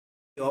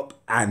Up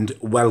and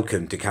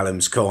welcome to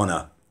Callum's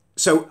Corner.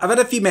 So I've had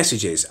a few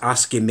messages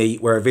asking me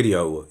where a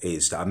video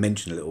is that I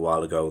mentioned a little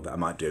while ago that I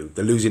might do,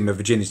 the losing my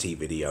virginity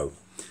video.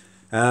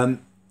 Now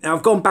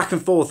I've gone back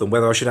and forth on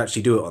whether I should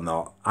actually do it or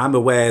not. I'm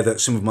aware that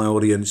some of my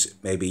audience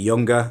may be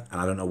younger and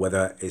I don't know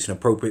whether it's an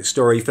appropriate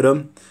story for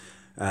them.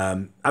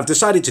 I've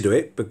decided to do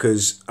it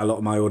because a lot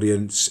of my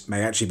audience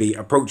may actually be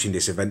approaching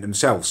this event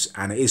themselves,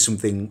 and it is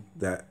something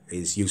that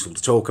is useful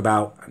to talk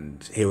about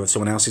and hear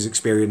someone else's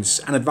experience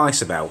and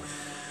advice about.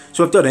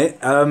 So I've done it.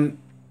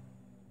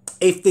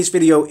 If this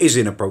video is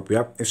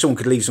inappropriate, if someone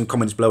could leave some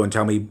comments below and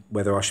tell me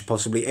whether I should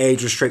possibly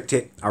age restrict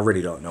it, I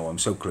really don't know. I'm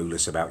so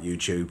clueless about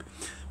YouTube.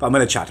 But I'm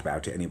going to chat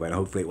about it anyway, and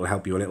hopefully it will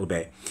help you a little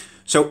bit.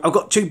 So I've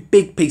got two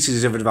big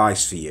pieces of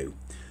advice for you.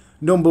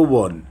 Number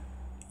one,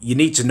 you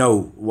need to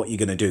know what you're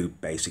going to do,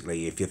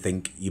 basically, if you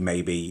think you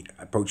may be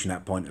approaching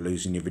that point of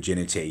losing your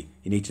virginity.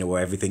 You need to know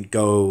where everything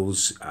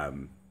goes.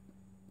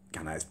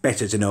 It's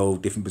better to know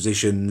different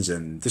positions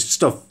and just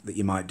stuff that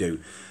you might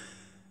do.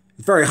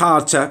 It's very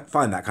hard to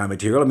find that kind of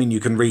material. I mean, you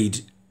can read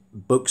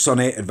books on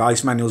it,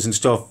 advice manuals and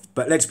stuff,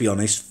 but let's be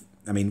honest.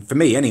 I mean, for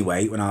me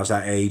anyway, when I was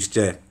that age,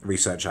 the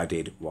research I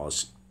did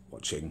was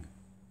watching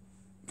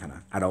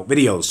adult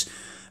videos.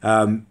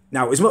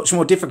 Now, it was much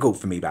more difficult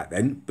for me back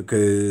then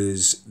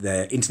because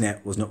the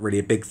internet was not really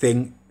a big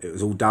thing. It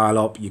was all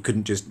dial-up. You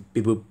couldn't just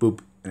beep, boop, boop,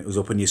 and it was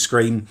up on your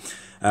screen.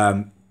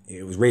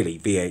 It was really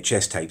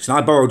VHS tapes. And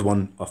I borrowed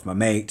one off my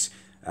mate,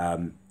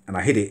 and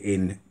I hid it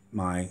in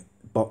my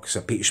box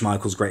of Peter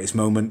Schmeichel's Greatest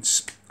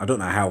Moments. I don't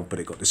know how, but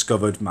it got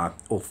discovered. My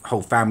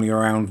whole family were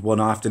around one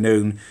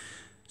afternoon.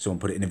 Someone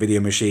put it in a video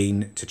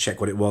machine to check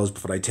what it was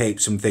before they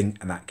taped something,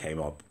 and that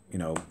came up. You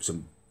know,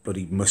 some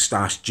bloody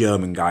mustached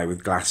German guy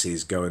with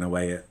glasses going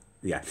away.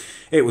 Yeah,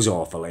 it was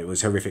awful. It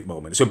was a horrific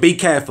moment. So be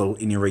careful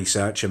in your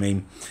research. I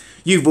mean,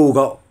 you've all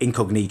got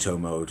incognito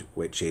mode,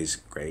 which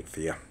is great for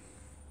you.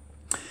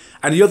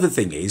 And the other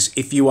thing is,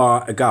 if you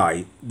are a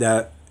guy,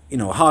 the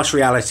harsh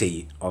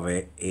reality of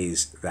it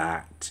is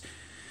that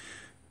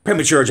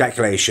premature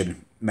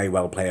ejaculation may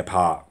well play a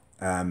part.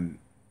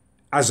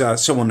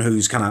 As someone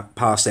who's kind of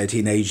past their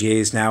teenage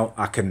years now,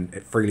 I can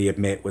freely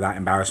admit without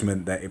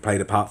embarrassment that it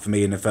played a part for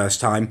me in the first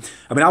time.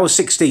 I mean, I was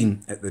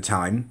 16 at the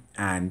time,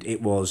 and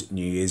it was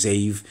New Year's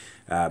Eve.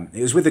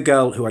 It was with a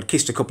girl who I'd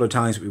kissed a couple of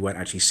times, but we weren't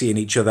actually seeing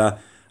each other.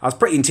 I was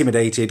pretty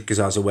intimidated because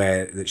I was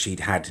aware that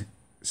she'd had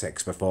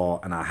sex before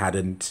and I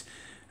hadn't.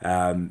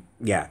 And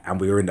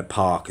we were in the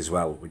park as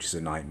well, which is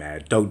a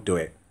nightmare. Don't do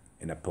it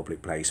in a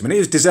public place. I mean, it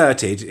was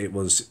deserted. It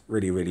was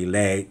really, really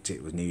late.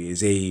 It was New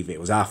Year's Eve. It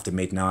was after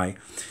midnight.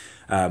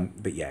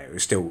 But yeah, it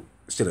was still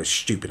a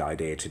stupid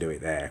idea to do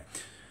it there.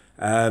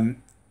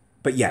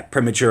 But yeah,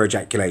 premature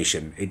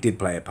ejaculation, it did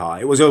play a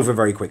part. It was over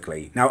very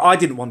quickly. Now, I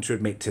didn't want to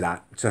admit to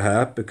that to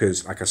her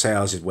because, like I say,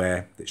 I was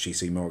aware that she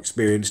seemed more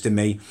experienced than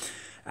me.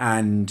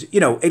 And,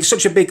 it's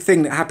such a big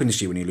thing that happens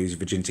to you when you lose your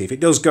virginity. If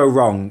it does go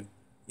wrong,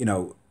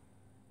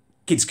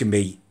 kids can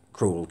be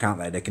cruel, can't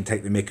they? They can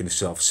take the mick and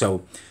stuff.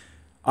 So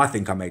I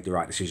think I made the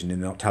right decision in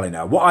not telling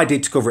her. What I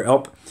did to cover it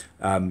up,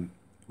 when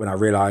I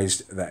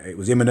realised that it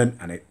was imminent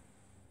and it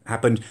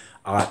happened,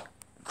 I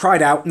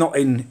cried out, not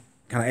in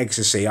kind of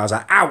ecstasy. I was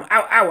like, ow,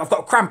 ow, ow, I've got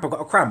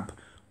a cramp.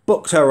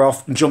 Bucked her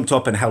off and jumped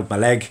up and held my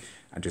leg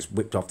and just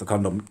whipped off the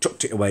condom,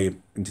 chucked it away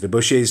into the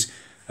bushes.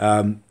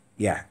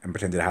 And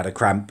pretended I had a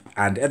cramp.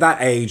 And at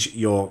that age,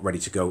 you're ready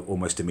to go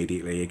almost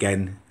immediately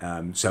again.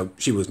 So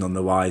she was none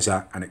the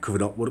wiser, and it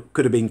covered up what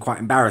could have been quite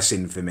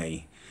embarrassing for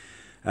me.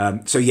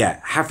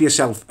 Have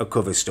yourself a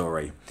cover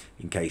story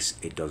in case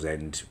it does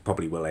end.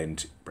 Probably will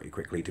end pretty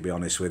quickly, to be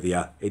honest with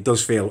you. It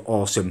does feel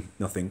awesome.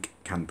 Nothing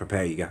can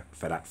prepare you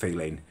for that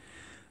feeling.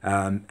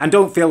 And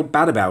don't feel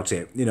bad about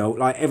it.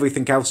 Like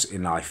everything else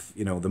in life,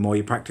 the more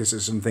you practice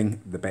at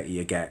something, the better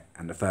you get.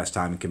 And the first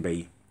time can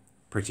be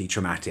pretty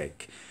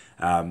traumatic.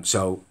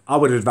 So I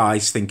would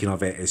advise thinking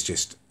of it as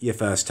just your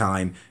first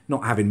time,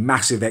 not having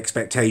massive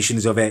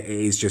expectations of it. It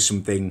is just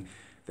something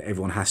that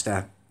everyone has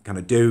to kind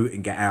of do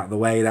and get out of the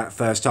way that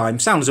first time.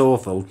 Sounds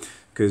awful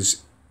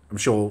because I'm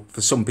sure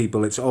for some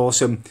people it's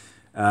awesome.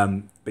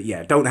 But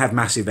yeah, don't have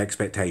massive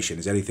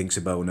expectations. Anything's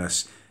a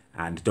bonus,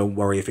 and don't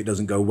worry if it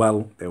doesn't go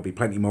well. There'll be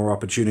plenty more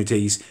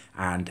opportunities,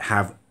 and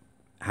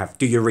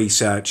do your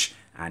research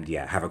and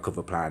have a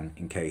cover plan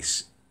in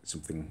case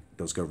something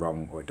does go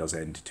wrong or it does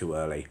end too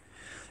early.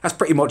 That's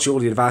pretty much all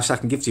the advice I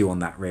can give to you on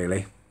that,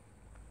 really.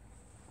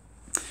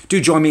 Do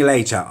join me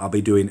later. I'll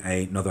be doing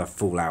another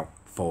Fallout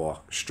 4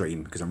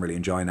 stream because I'm really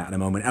enjoying that at the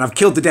moment. And I've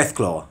killed the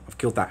Deathclaw. I've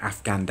killed that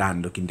Afghan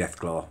Dan looking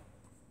Deathclaw.